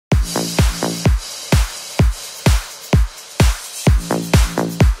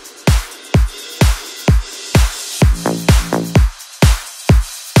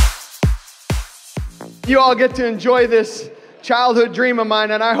you all get to enjoy this childhood dream of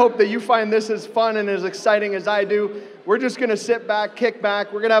mine, and I hope that you find this as fun and as exciting as I do. We're just going to sit back, kick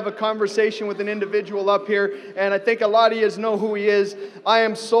back. We're going to have a conversation with an individual up here, and I think a lot of you know who he is. I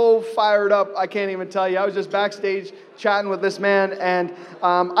am so fired up, I can't even tell you. I was just backstage chatting with this man, and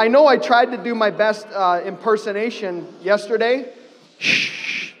I know I tried to do my best impersonation yesterday.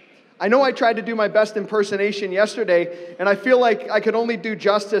 I know I tried to do my best impersonation yesterday, and I feel like I could only do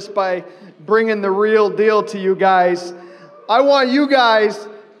justice by bringing the real deal to you guys. I want you guys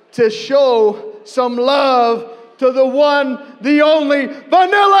to show some love to the one, the only,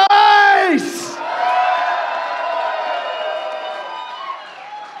 Vanilla Ice!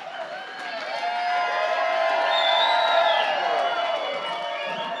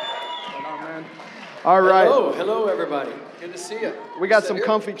 All right. Hello everybody. Good to see you. We got some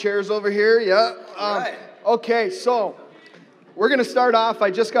comfy chairs over here, yeah. Right. Okay, so we're going to start off. I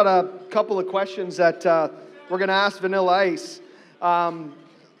just got a couple of questions that we're going to ask Vanilla Ice.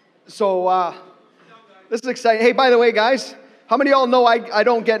 This is exciting. Hey, by the way, guys, how many of y'all know I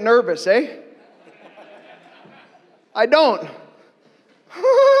don't get nervous, eh? I don't.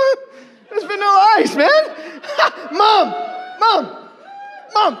 It's Vanilla Ice, man. Mom,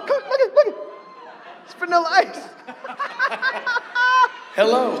 come, look it. It's Vanilla Ice.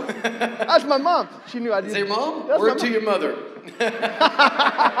 Hello. That's my mom. She knew I did. Is your mom? That's Word to your mother.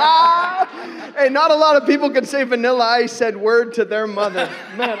 Hey, not a lot of people can say Vanilla Ice said word to their mother.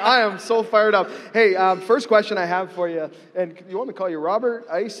 Man, I am so fired up. Hey, first question I have for you, and you want me to call you Robert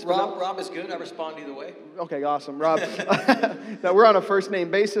Ice? Rob is good. I respond either way. Okay, awesome, Rob. Now we're on a first name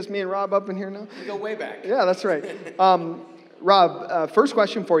basis, me and Rob up in here now. We go way back. Yeah, that's right. Rob, first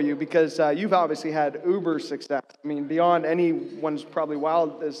question for you, because you've obviously had uber success. I mean, beyond anyone's probably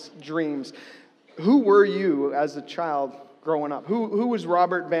wildest dreams. Who were you as a child growing up? Who was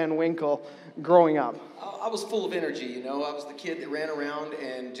Robert Van Winkle growing up? I was full of energy, you know. I was the kid that ran around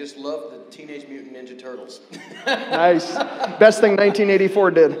and just loved the Teenage Mutant Ninja Turtles. Nice. Best thing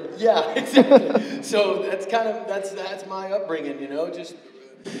 1984 did. Yeah, exactly. So that's my upbringing, you know, just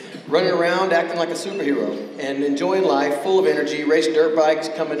running around, acting like a superhero, and enjoying life, full of energy, raced dirt bikes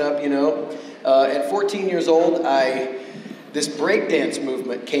coming up, you know. At 14 years old, this breakdance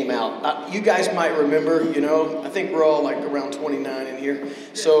movement came out. You guys might remember, you know, I think we're all like around 29 in here.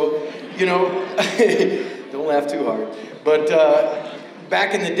 So, you know, don't laugh too hard. But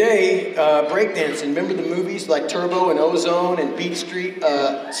back in the day, breakdancing, remember the movies like Turbo and Ozone and Beat Street?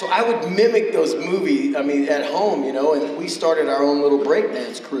 So I would mimic those movies, at home, you know, and we started our own little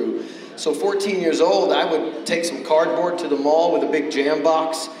breakdance crew. So 14 years old, I would take some cardboard to the mall with a big jam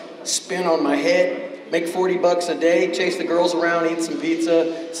box, spin on my head, make 40 bucks a day, chase the girls around, eat some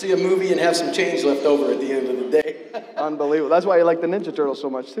pizza, see a movie, and have some change left over at the end of the day. Unbelievable. That's why you like the Ninja Turtles so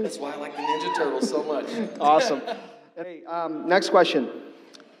much, too. That's why I like the Ninja Turtles so much. Awesome. Hey, next question.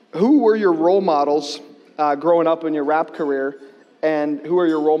 Who were your role models growing up in your rap career, and who are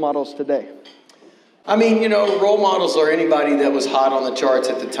your role models today? I mean, you know, role models are anybody that was hot on the charts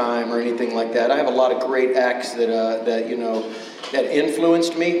at the time or anything like that. I have a lot of great acts that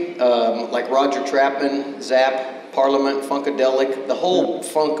influenced me, like Roger Troutman, Zapp, Parliament, Funkadelic, the whole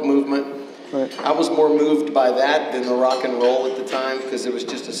funk movement. Right. I was more moved by that than the rock and roll at the time because it was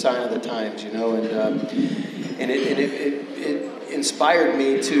just a sign of the times, you know, and it inspired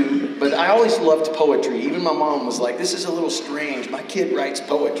me to, but I always loved poetry. Even my mom was like, this is a little strange. My kid writes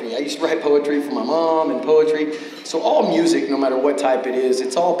poetry. I used to write poetry for my mom and poetry. So all music, no matter what type it is,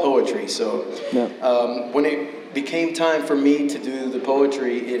 it's all poetry. So when it became time for me to do the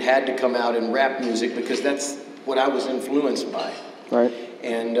poetry, it had to come out in rap music because that's what I was influenced by. Right.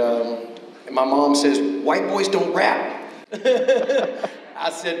 And my mom says, white boys don't rap. I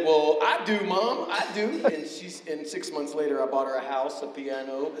said, well, I do, Mom, I do. And 6 months later, I bought her a house, a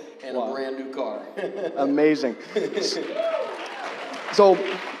piano, and a brand new car. Amazing. So,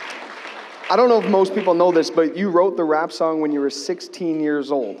 I don't know if most people know this, but you wrote the rap song when you were 16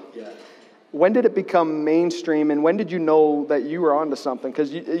 years old. Yeah. When did it become mainstream, and when did you know that you were onto something?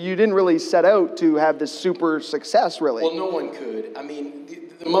 Because you didn't really set out to have this super success, really. Well, no one could. I mean,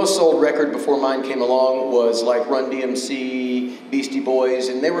 the most sold record before mine came along was like Run DMC, Beastie Boys,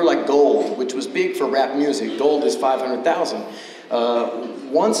 and they were like gold, which was big for rap music. Gold is 500,000.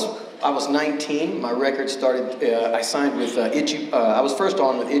 Once I was 19, my record started, I signed with I was first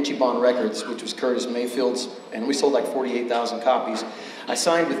on with Ichiban Records, which was Curtis Mayfield's, and we sold like 48,000 copies. I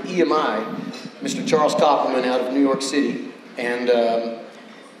signed with EMI, Mr. Charles Koppelman out of New York City, and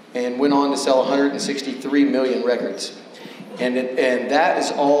went on to sell 163 million records. And that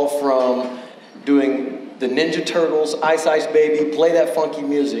is all from doing the Ninja Turtles, Ice Ice Baby, Play That Funky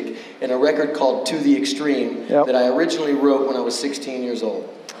Music, and a record called To the Extreme that I originally wrote when I was 16 years old.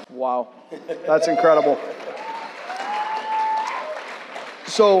 Wow, that's incredible.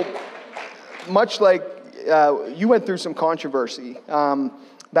 So, much like you went through some controversy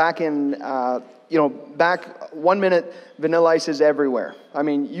back in, back 1 minute, Vanilla Ice is everywhere. I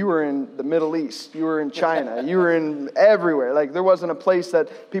mean, you were in the Middle East, you were in China, you were in everywhere. Like, there wasn't a place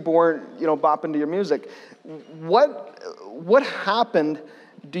that people weren't, bopping to your music. What happened,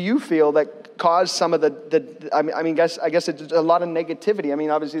 do you feel, that caused some of I guess it's a lot of negativity. I mean,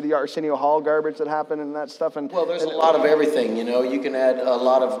 obviously the Arsenio Hall garbage that happened and that stuff. Well, there's a lot of everything, you can add a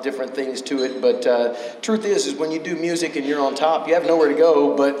lot of different things to it, but truth is when you do music and you're on top, you have nowhere to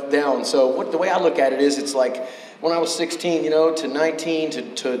go but down. So the way I look at it is, it's like when I was 16, to 19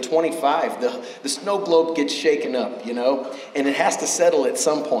 to 25, the snow globe gets shaken up, and it has to settle at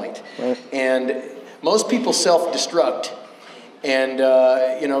some point. Right. And most people self-destruct. And,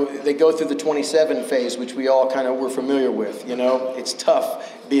 they go through the 27 phase, which we all kind of were familiar with, It's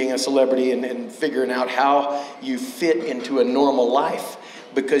tough being a celebrity and figuring out how you fit into a normal life,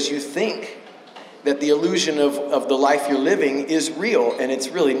 because you think that the illusion of the life you're living is real, and it's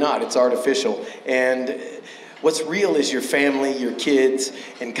really not. It's artificial. And what's real is your family, your kids,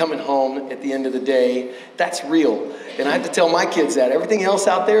 and coming home at the end of the day. That's real. And I have to tell my kids that. Everything else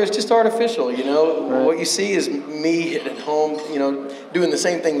out there is just artificial, Right. What you see is me at home, doing the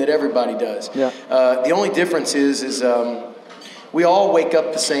same thing that everybody does. Yeah. The only difference is we all wake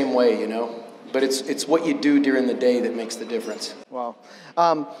up the same way, But it's what you do during the day that makes the difference. Wow.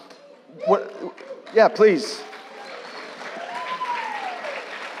 Yeah, please.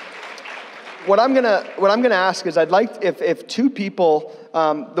 What I'm gonna ask is, I'd like if two people.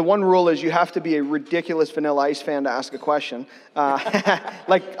 The one rule is you have to be a ridiculous Vanilla Ice fan to ask a question.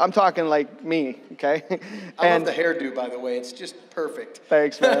 Like, I'm talking like me, okay? I love the hairdo, by the way. It's just perfect.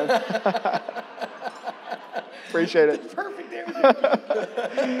 Thanks, man. Appreciate it. It's perfect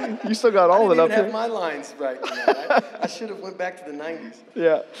hairdo. You still got all of it up there. I didn't even have my lines right. I should have went back to the 90s.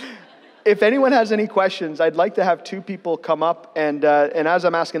 Yeah. If anyone has any questions, I'd like to have two people come up, and as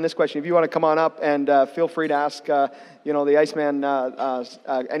I'm asking this question, if you want to come on up and feel free to ask, the Iceman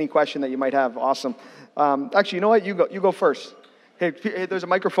any question that you might have. Awesome. Actually, you know what? You go first. Hey, there's a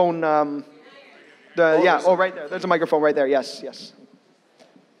microphone. Right there. There's a microphone right there. Yes.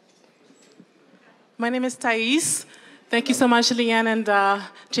 My name is Thais. Thank you so much, Leanne and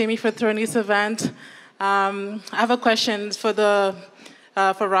Jamie, for throwing this event. I have a question for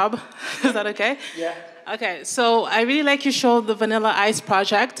Rob. Is that okay? Yeah. Okay, so I really like your show, The Vanilla Ice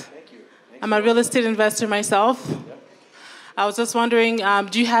Project. Thank you. I'm a real estate investor myself. Yep. I was just wondering,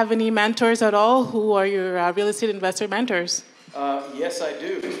 do you have any mentors at all? Who are your real estate investor mentors? Yes, I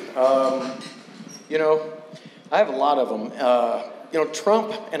do. I have a lot of them.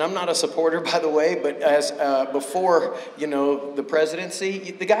 Trump, and I'm not a supporter, by the way, but as before, the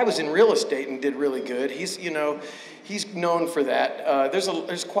presidency, the guy was in real estate and did really good. He's known for that.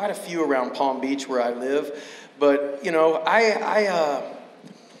 There's quite a few around Palm Beach where I live, but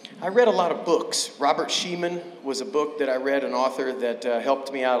I read a lot of books. Robert Sheeman was a book that I read, an author that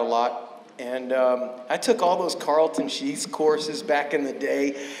helped me out a lot. And I took all those Carlton Sheets courses back in the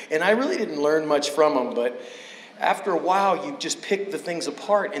day, and I really didn't learn much from them, but after a while, you just pick the things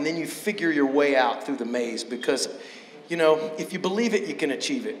apart, and then you figure your way out through the maze, because, if you believe it, you can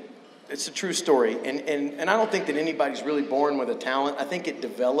achieve it. It's a true story, and I don't think that anybody's really born with a talent. I think it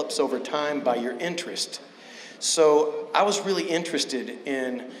develops over time by your interest. So I was really interested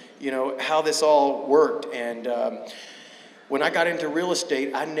in, how this all worked, and when I got into real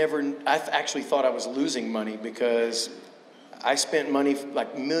estate, I actually thought I was losing money, because I spent money,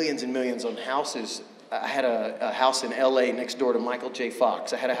 like millions and millions, on houses. I had a house in L.A. next door to Michael J.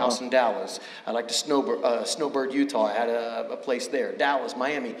 Fox. I had a house in Dallas. I liked to Snowbird, Utah. I had a place there. Dallas,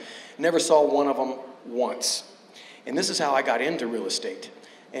 Miami. Never saw one of them once. And this is how I got into real estate.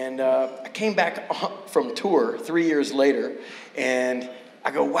 And I came back from tour 3 years later, and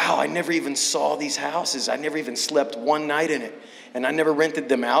I go, wow, I never even saw these houses. I never even slept one night in it. And I never rented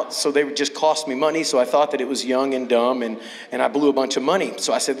them out, so they would just cost me money. So I thought that it was young and dumb, and I blew a bunch of money.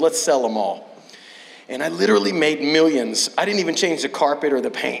 So I said, let's sell them all. And I literally made millions. I didn't even change the carpet or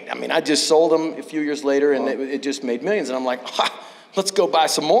the paint. I mean, I just sold them a few years later, and it just made millions. And I'm like, let's go buy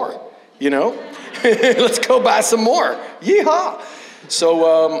some more, Let's go buy some more. Yeehaw.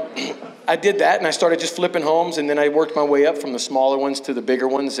 So I I did that, and I started just flipping homes, and then I worked my way up from the smaller ones to the bigger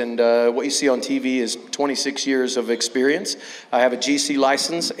ones, and what you see on TV is 26 years of experience. I have a GC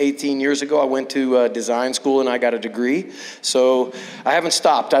license. 18 years ago, I went to design school, and I got a degree. So I haven't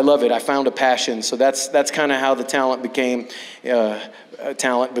stopped. I love it. I found a passion. So that's kind of how the talent became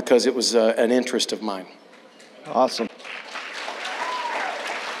talent, because it was an interest of mine. Awesome.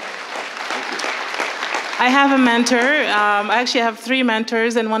 I have a mentor. I actually have 3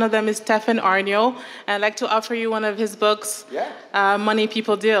 mentors, and one of them is Stephen Arnio. And I'd like to offer you one of his books, Money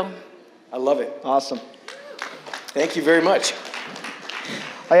People Deal. I love it. Awesome. Thank you very much.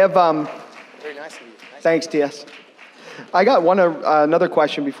 I have... Very nice of you. Thanks, TS. I got another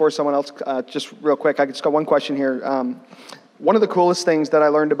question before someone else, just real quick. I just got one question here. One of the coolest things that I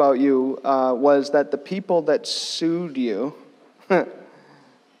learned about you was that the people that sued you...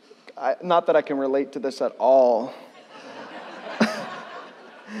 not that I can relate to this at all,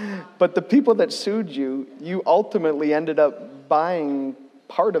 but the people that sued you, you ultimately ended up buying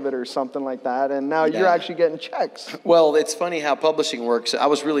part of it or something like that, and now you're actually getting checks. Well, it's funny how publishing works. I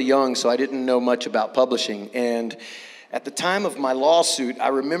was really young, so I didn't know much about publishing, and at the time of my lawsuit, I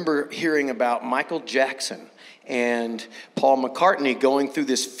remember hearing about Michael Jackson and Paul McCartney going through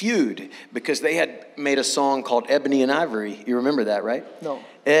this feud because they had made a song called Ebony and Ivory. You remember that, right? No.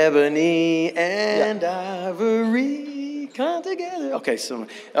 Ebony and Ivory come together. Okay, so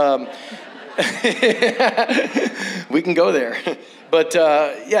we can go there. But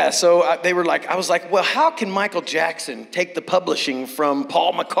so they were like, I was like, well, how can Michael Jackson take the publishing from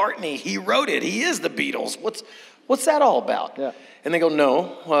Paul McCartney? He wrote it. He is the Beatles. What's that all about? Yeah. And they go,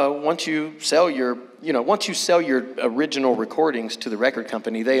 no. Once you sell your original recordings to the record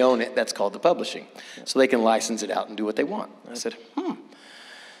company, they own it. That's called the publishing. So they can license it out and do what they want. I said,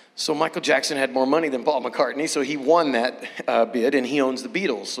 So Michael Jackson had more money than Paul McCartney, so he won that bid, and he owns the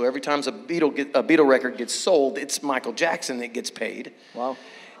Beatles. So every time a Beatle record gets sold, it's Michael Jackson that gets paid. Wow.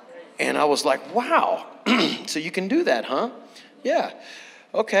 And I was like, wow. So you can do that, huh? Yeah.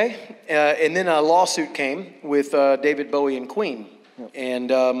 Okay. And then a lawsuit came with David Bowie and Queen. Yep.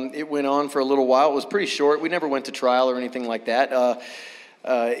 And it went on for a little while. It was pretty short. We never went to trial or anything like that.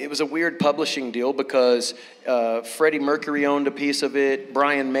 It was a weird publishing deal because Freddie Mercury owned a piece of it,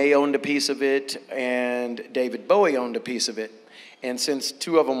 Brian May owned a piece of it, and David Bowie owned a piece of it. And since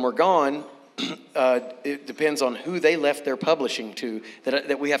 2 of them were gone, it depends on who they left their publishing to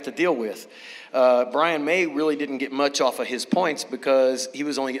that we have to deal with. Brian May really didn't get much off of his points because he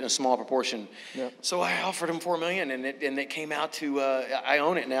was only getting a small proportion. Yep. So I offered him $4 million, and it came out to I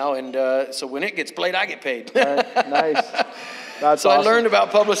own it now, and so when it gets played, I get paid. Nice. That's so awesome. I learned about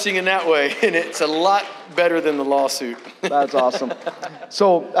publishing in that way, and it's a lot better than the lawsuit. That's awesome.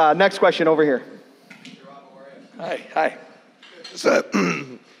 So next question over here. Hi. So,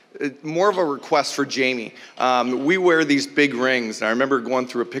 more of a request for Jamie. We wear these big rings, and I remember going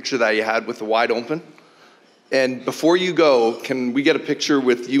through a picture that you had with the wide open. And before you go, can we get a picture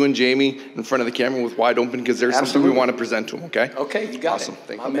with you and Jamie in front of the camera with wide open? Because there's something we want to present to him, okay? Okay, you got awesome. it.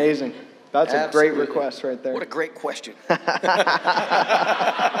 Thank you. Amazing. That's Absolutely. A great request right there. What a great question.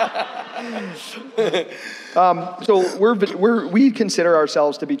 So we consider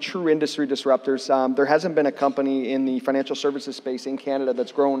ourselves to be true industry disruptors. There hasn't been a company in the financial services space in Canada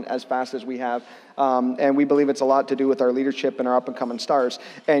that's grown as fast as we have. And we believe it's a lot to do with our leadership and our up-and-coming stars.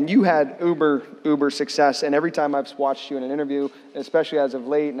 And you had uber success. And every time I've watched you in an interview, especially as of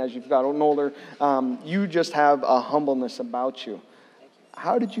late and as you've gotten older, you just have a humbleness about you.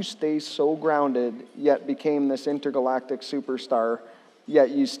 How did you stay so grounded, yet became this intergalactic superstar,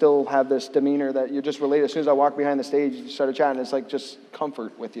 yet you still have this demeanor that you're just related? As soon as I walked behind the stage, you started chatting, it's like just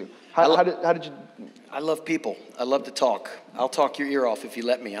comfort with you. How did you... I love people. I love to talk. I'll talk your ear off if you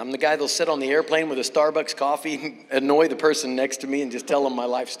let me. I'm the guy that'll sit on the airplane with a Starbucks coffee, annoy the person next to me, and just tell them my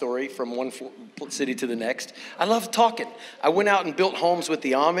life story from one city to the next. I love talking. I went out and built homes with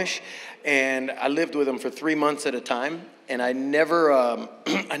the Amish, and I lived with them for 3 months at a time. And I never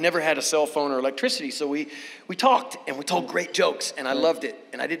had a cell phone or electricity, so we talked, and we told great jokes, and I loved it,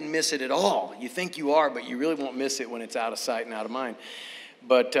 and I didn't miss it at all. You think you are, but you really won't miss it when it's out of sight and out of mind.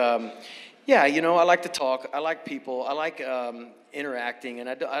 But yeah, I like to talk. I like people. I like interacting, and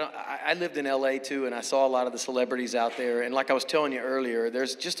I lived in LA too, and I saw a lot of the celebrities out there. And like I was telling you earlier,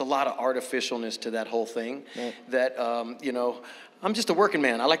 there's just a lot of artificialness to that whole thing. Right. That I'm just a working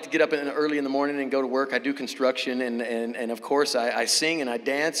man. I like to get up early in the morning and go to work. I do construction, and of course, I sing and I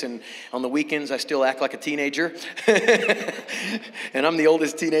dance, and on the weekends, I still act like a teenager. And I'm the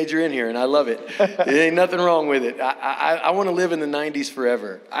oldest teenager in here, and I love it. There ain't nothing wrong with it. I want to live in the 90s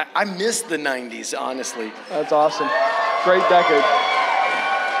forever. I miss the 90s, honestly. That's awesome. Great decade.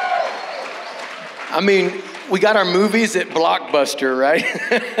 I mean, we got our movies at Blockbuster, right?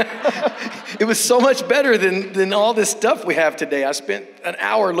 It was so much better than all this stuff we have today. I spent an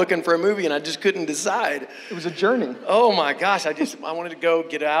hour looking for a movie and I just couldn't decide. It was a journey. Oh my gosh, I wanted to go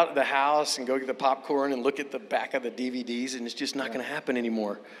get out of the house and go get the popcorn and look at the back of the DVDs, and it's just not going to happen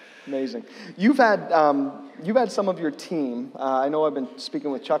anymore. Amazing. You've had some of your team. I know I've been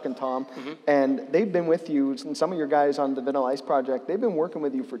speaking with Chuck and Tom, and they've been with you, and some of your guys on the Vanilla Ice Project, they've been working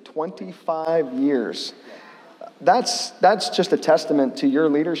with you for 25 years. That's just a testament to your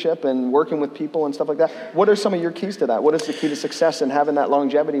leadership and working with people and stuff like that. What are some of your keys to that? What is the key to success in having that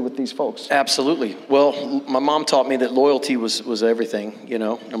longevity with these folks? Absolutely. Well, my mom taught me that loyalty was everything,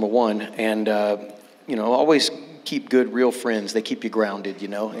 number one. And, always keep good, real friends. They keep you grounded,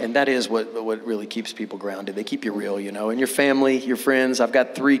 and that is what really keeps people grounded. They keep you real, and your family, your friends. I've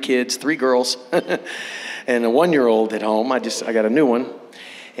got 3 kids, 3 girls, and a 1-year-old at home. I got a new one.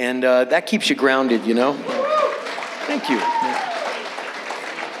 And that keeps you grounded, Thank you.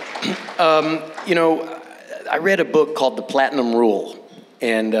 I read a book called The Platinum Rule,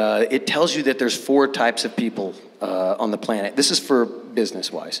 and it tells you that there's 4 types of people on the planet. This is for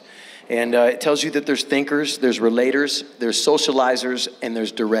business-wise. And it tells you that there's thinkers, there's relators, there's socializers, and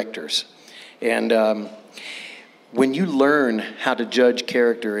there's directors. And when you learn how to judge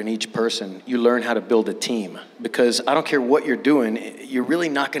character in each person, you learn how to build a team. Because I don't care what you're doing, you're really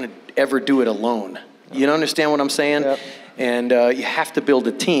not going to ever do it alone. You understand what I'm saying? Yep. And you have to build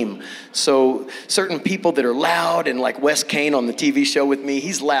a team. So certain people that are loud, and like Wes Kane on the TV show with me,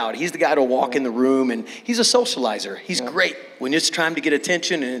 he's loud. He's the guy to walk in the room, and he's a socializer. He's great. When it's time to get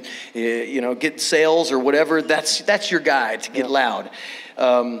attention and get sales or whatever, that's your guy to get loud.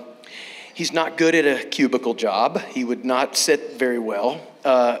 He's not good at a cubicle job. He would not sit very well.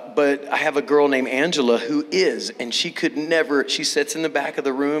 But I have a girl named Angela who is, and she sits in the back of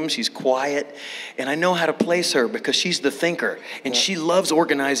the room, she's quiet, and I know how to place her because she's the thinker, and she loves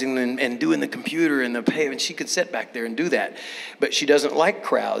organizing and doing the computer and and she could sit back there and do that. But she doesn't like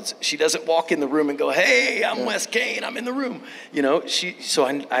crowds. She doesn't walk in the room and go, hey, I'm Wes Kane, I'm in the room.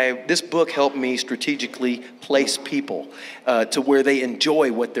 This book helped me strategically place people to where they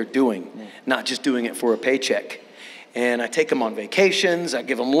enjoy what they're doing, not just doing it for a paycheck. And I take them on vacations. I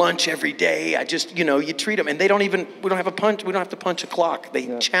give them lunch every day. I just, you treat them. And we don't have to punch a clock.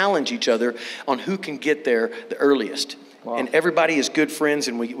 They challenge each other on who can get there the earliest. Wow. And everybody is good friends,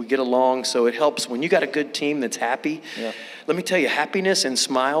 and we get along. So it helps when you got a good team that's happy. Yeah. Let me tell you, happiness and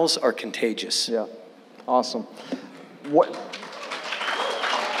smiles are contagious. Yeah. Awesome. What?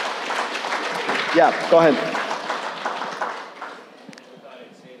 Yeah, go ahead.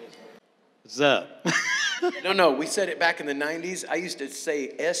 What's up? No, we said it back in the 90s. I used to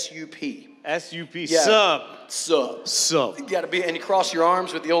say S-U-P. S-U-P, yeah. Sup. You gotta be, and you cross your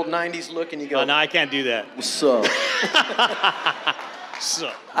arms with the old 90s look and you go. Oh, no, I can't do that. Sup.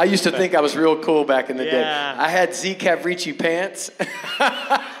 Sup. I used to think I was real cool back in the day. Yeah. I had Z Cavrici pants.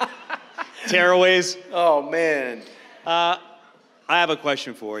 Tearaways. Oh, man. I have a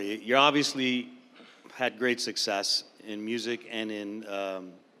question for you. You obviously had great success in music and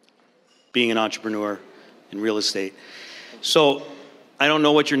in being an entrepreneur in real estate. So I don't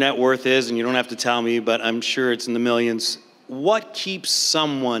know what your net worth is, and you don't have to tell me, but I'm sure it's in the millions. What keeps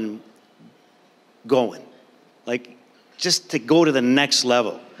someone going? Like, just to go to the next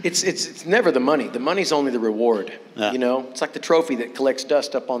level? It's never the money. The money's only the reward. It's like the trophy that collects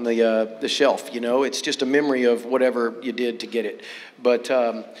dust up on the shelf. It's just a memory of whatever you did to get it. But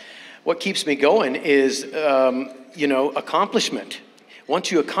what keeps me going is accomplishment.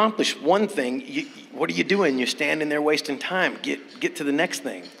 Once you accomplish one thing, what are you doing? You're standing there wasting time. Get to the next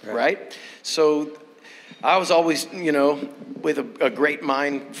thing, right? So I was always, with a great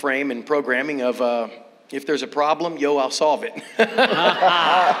mind frame and programming of if there's a problem, I'll solve it.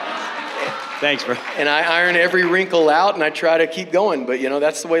 Thanks, bro. And I iron every wrinkle out, and I try to keep going. But,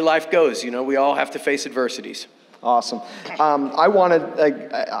 that's the way life goes. We all have to face adversities. Awesome.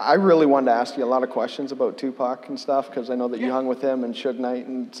 I really wanted to ask you a lot of questions about Tupac and stuff, because I know that you hung with him and Suge Knight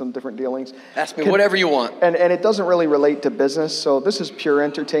and some different dealings. Ask me whatever you want. And it doesn't really relate to business, so this is pure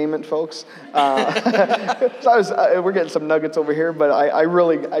entertainment, folks. We're getting some nuggets over here, but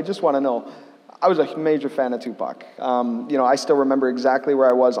I just want to know. I was a major fan of Tupac. I still remember exactly where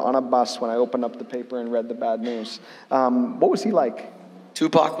I was on a bus when I opened up the paper and read the bad news. What was he like?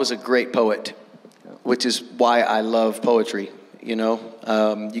 Tupac was a great poet, which is why I love poetry. You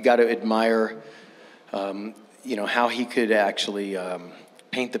got to admire, how he could actually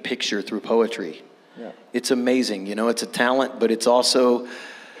paint the picture through poetry. Yeah. It's amazing. It's a talent, but it's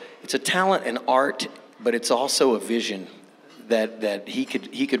a talent and art, but it's also a vision that he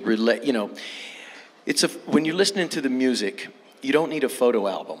could relate. when you're listening to the music, you don't need a photo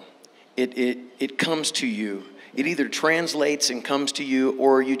album. It comes to you. It either translates and comes to you,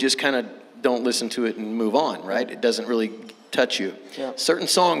 or you just kind of don't listen to it and move on, right? It doesn't really touch you. Yeah. Certain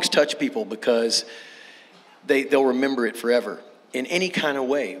songs touch people because they'll remember it forever in any kind of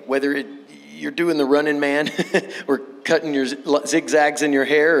way, whether you're doing the Running Man or cutting your zigzags in your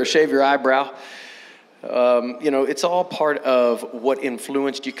hair or shave your eyebrow. It's all part of what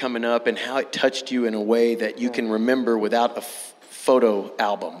influenced you coming up and how it touched you in a way that you can remember without a photo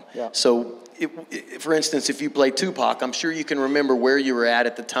album. Yeah. So, for instance, if you play Tupac, I'm sure you can remember where you were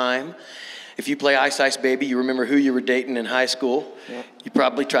at the time. If you play Ice Ice Baby, you remember who you were dating in high school. Yeah. You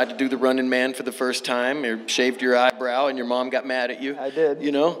probably tried to do the Running Man for the first time, or shaved your eyebrow, and your mom got mad at you. I did.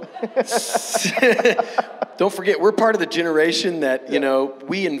 Don't forget, we're part of the generation that,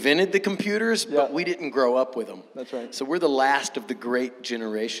 we invented the computers, but we didn't grow up with them. That's right. So we're the last of the great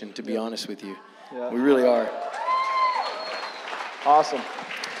generation, to be honest with you. Yeah. We really are. Awesome.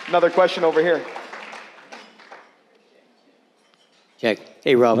 Another question over here. Check.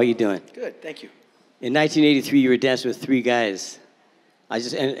 Hey, Rob, how you doing? Good, thank you. In 1983, you were dancing with 3 guys.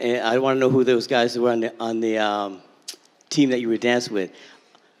 And I want to know who those guys were on the team that you were dancing with.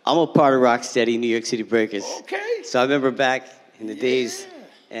 I'm a part of Rocksteady, New York City Breakers. Okay. So I remember back in the days,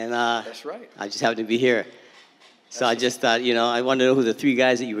 and that's right. I just happened to be here. So I just thought, I wanted to know who the 3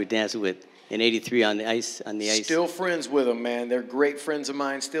 guys that you were dancing with in '83 on the ice. Still friends with them, man. They're great friends of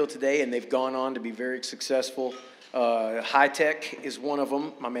mine still today, and they've gone on to be very successful. High Tech is one of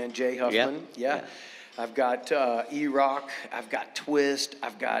them, my man Jay Huffman. Yeah. I've got E-Rock, I've got Twist,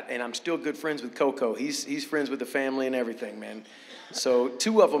 and I'm still good friends with Coco. He's friends with the family and everything, man. So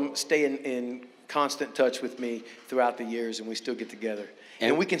 2 of them stay in constant touch with me throughout the years, and we still get together.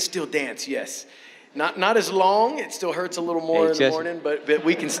 And we can still dance, yes. Not as long, it still hurts a little more in the morning, but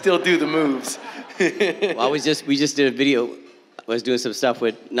we can still do the moves. Well, we just did a video. I was doing some stuff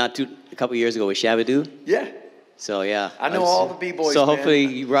with, a couple years ago with Shabadoo. Yeah. So yeah, I know all the b-boys. So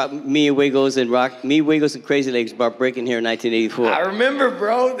hopefully, me, Wiggles, and Crazy Legs brought breaking here in 1984. I remember,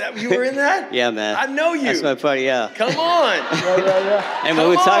 bro. You were in that. Yeah, man. I know you. That's my party. Yeah. Come on. Yeah. And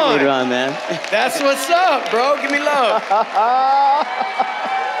we'll talk later on, man. That's what's up, bro. Give me love.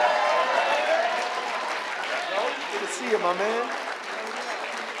 Good to see you, my man.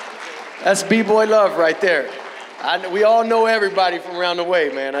 That's b-boy love right there. We all know everybody from around the way,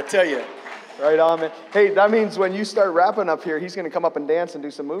 man. I tell you. Right on, man. Hey, that means when you start rapping up here, he's going to come up and dance and do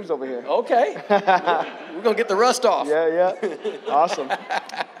some moves over here. Okay. We're going to get the rust off. Yeah. Awesome.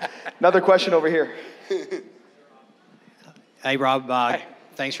 Another question over here. Hey, Rob.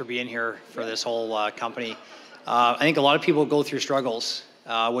 Thanks for being here for this whole company. I think a lot of people go through struggles.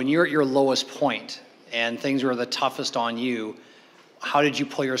 When you're at your lowest point and things were the toughest on you, how did you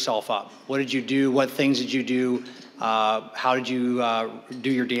pull yourself up? What did you do? What things did you do? How did you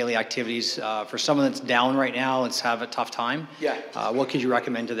do your daily activities? For someone that's down right now, let's have a tough time. Yeah. What could you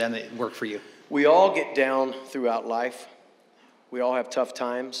recommend to them that worked for you? We all get down throughout life. We all have tough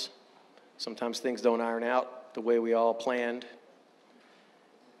times. Sometimes things don't iron out the way we all planned.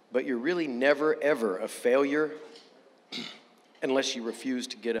 But you're really never, ever a failure unless you refuse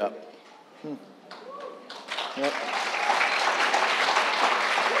to get up. Yep.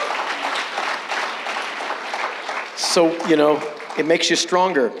 So, it makes you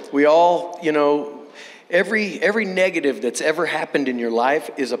stronger. We all, every negative that's ever happened in your life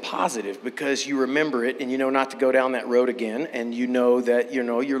is a positive because you remember it and you know not to go down that road again, and you know that, you're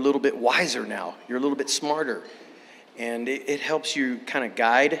a little bit wiser now. You're a little bit smarter. And it helps you kind of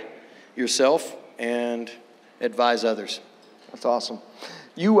guide yourself and advise others. That's awesome.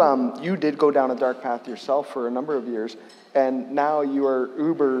 You did go down a dark path yourself for a number of years, and now you are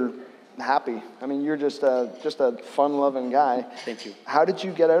uber happy. I mean, you're just a fun-loving guy. Thank you. How did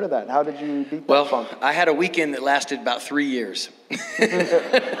you get out of that? How did you beat that funk? Well, I had a weekend that lasted about 3 years.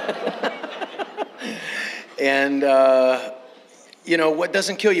 And, what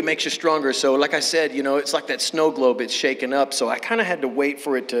doesn't kill you makes you stronger. So like I said, it's like that snow globe, it's shaken up. So I kind of had to wait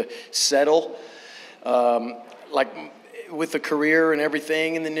for it to settle. Like with the career and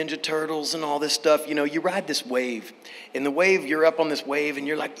everything and the Ninja Turtles and all this stuff, you ride this wave. And the wave, you're up on this wave and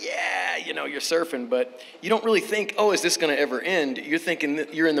you're like, yeah, you're surfing. But you don't really think, oh, is this going to ever end? You're thinking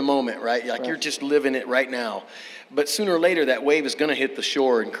that you're in the moment, right? Like you're just living it right now. But sooner or later, that wave is going to hit the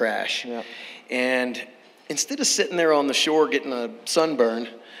shore and crash. Yeah. And instead of sitting there on the shore getting a sunburn,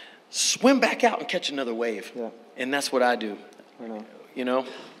 swim back out and catch another wave. Yeah. And that's what I do. I know.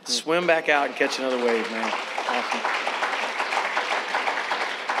 Swim back out and catch another wave, man. Awesome.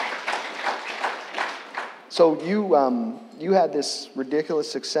 So you had this ridiculous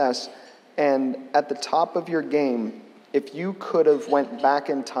success, And at the top of your game, if you could have went back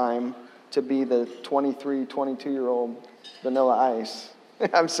in time to be the 23, 22-year-old Vanilla Ice,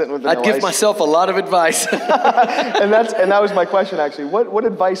 I'm sitting with Vanilla I'd give Ice. myself a lot of advice. and that was my question, actually. What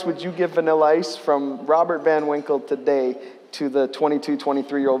advice would you give Vanilla Ice from Robert Van Winkle today to the 22,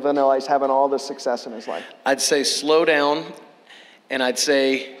 23-year-old Vanilla Ice having all the success in his life? I'd say slow down, and I'd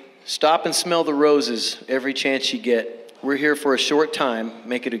say stop and smell the roses every chance you get. We're here for a short time.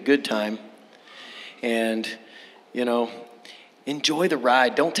 Make it a good time. And, you know, enjoy the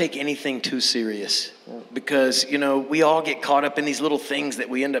ride. Don't take anything too serious. Because, you know, we all get caught up in these little things that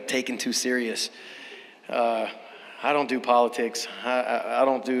we end up taking too serious. I don't do politics. I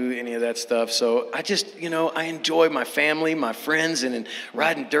don't do any of that stuff. So I just, you know, I enjoy my family, my friends, and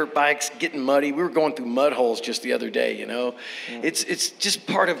riding dirt bikes, getting muddy. We were going through mud holes just the other day, you know. It's just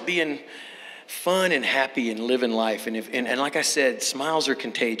part of being fun and happy and living life. And like I said, smiles are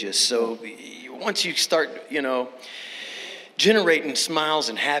contagious. So once you start, you know, generating smiles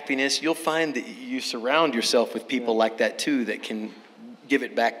and happiness, you'll find that you surround yourself with people like that too that can give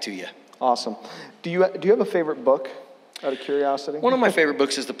it back to you. Awesome. Do you have a favorite book, out of curiosity? One of my favorite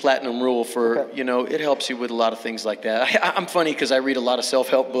books is The Platinum Rule for, you know, it helps you with a lot of things like that. I'm funny because I read a lot of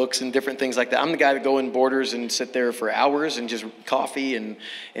self-help books and different things like that. I'm the guy that go in Borders and sit there for hours and just coffee and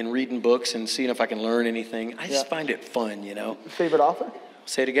reading books and seeing if I can learn anything. I just find it fun, you know. Favorite author?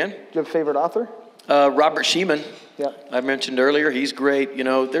 Say it again? Do you have a favorite author? Robert Sheeman. Yeah. I mentioned earlier, he's great. You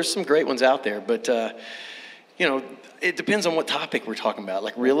know, there's some great ones out there, but, you know, it depends on what topic we're talking about.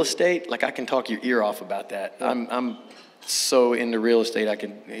 Like real estate, like I can talk your ear off about that. Yeah. I'm so into real estate, I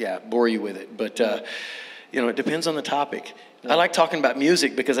can, bore you with it. But, you know, it depends on the topic. Yeah. I like talking about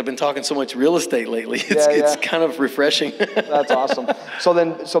music because I've been talking so much real estate lately. It's kind of refreshing. That's awesome.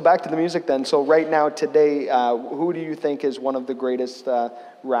 So back to the music then. So right now, today, who do you think is one of the greatest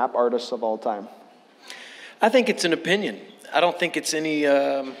rap artists of all time? I think it's an opinion. I don't think it's any...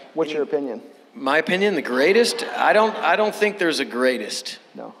 What's your opinion? My opinion, the greatest? I don't think there's a greatest.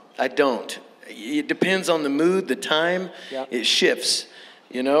 No. I don't. It depends on the mood, the time. Yeah. It shifts,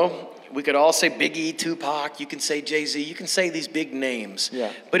 you know? We could all say Biggie, Tupac, you can say Jay-Z, you can say these big names.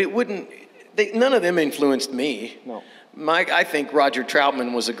 Yeah. But it wouldn't, none of them influenced me. No. I think Roger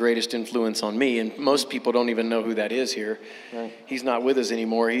Troutman was the greatest influence on me, and most people don't even know who that is here. Right. He's not with us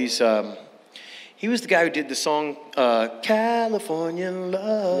anymore. He was the guy who did the song California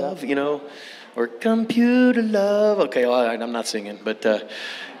Love, you know, or Computer Love. Okay, well, I'm not singing, but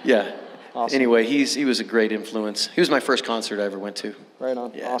yeah. Awesome. Anyway, he was a great influence. He was my first concert I ever went to. Right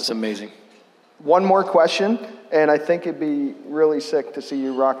on. Yeah, awesome. It's amazing. One more question, and I think it'd be really sick to see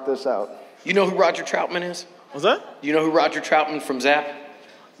you rock this out. You know who Roger Troutman is? What's that? You know who Roger Troutman from Zapp?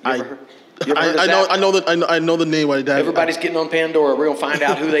 I know the name. Everybody's getting on Pandora. We're gonna find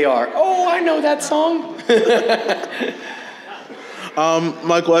out who they are. Oh, I know that song.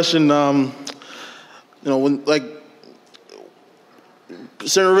 My question, you know, when like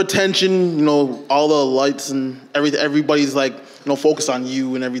center of attention, you know, all the lights and everything, everybody's like, you know, focused on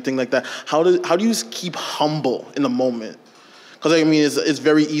you and everything like that. How do you keep humble in the moment? Because I mean, it's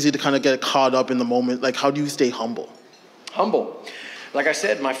very easy to kind of get caught up in the moment. Like, how do you stay humble? Humble. Like I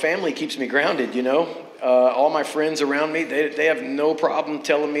said, my family keeps me grounded, you know. All my friends around me, they have no problem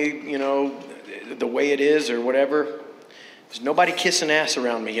telling me, you know, the way it is or whatever. There's nobody kissing ass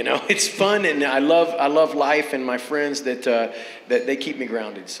around me, you know. It's fun, and I love life and my friends that they keep me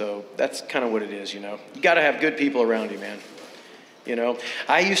grounded. So that's kind of what it is, you know. You got to have good people around you, man. You know,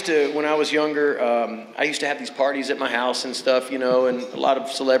 I used to, when I was younger, I used to have these parties at my house and stuff, you know, and a lot of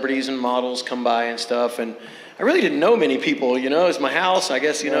celebrities and models come by and stuff, and I really didn't know many people, you know. It's my house, I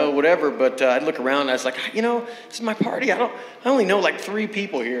guess, you know, whatever. But I'd look around and I was like, you know, this is my party. I only know like 3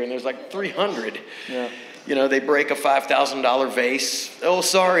 people here, and there's like 300. Yeah. You know, they break a $5,000 vase. Oh,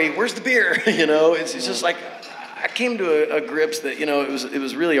 sorry, where's the beer? You know, it's just like I came to a grips that, you know, it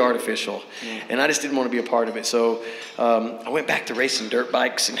was really artificial, and I just didn't want to be a part of it. So I went back to racing dirt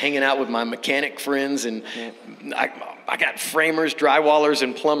bikes and hanging out with my mechanic friends, and I got framers, drywallers,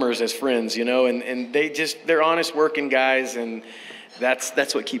 and plumbers as friends, you know, and they're honest working guys, and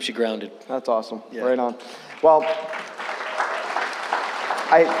that's what keeps you grounded. That's awesome. Yeah. Right on. Well,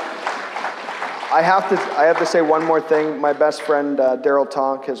 I have to say one more thing. My best friend Daryl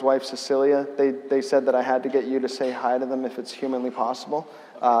Tonk, his wife Cecilia, they said that I had to get you to say hi to them if it's humanly possible.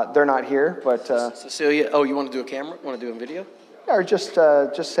 They're not here, but Cecilia. Oh, you want to do a camera? Want to do a video? Yeah, or just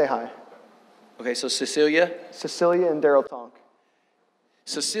say hi. Okay, so Cecilia and Daryl Tonk.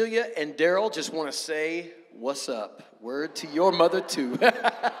 Cecilia and Daryl just want to say what's up. Word to your mother too.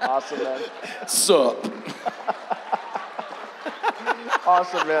 Awesome, man. Sup.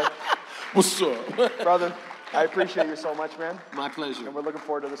 Awesome, man. What's up? Brother, I appreciate you so much, man. My pleasure. And we're looking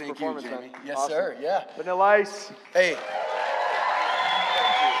forward to this Thank performance, you, Jamie. man. Yes, Awesome. sir. Yeah. Vanilla Ice. Hey.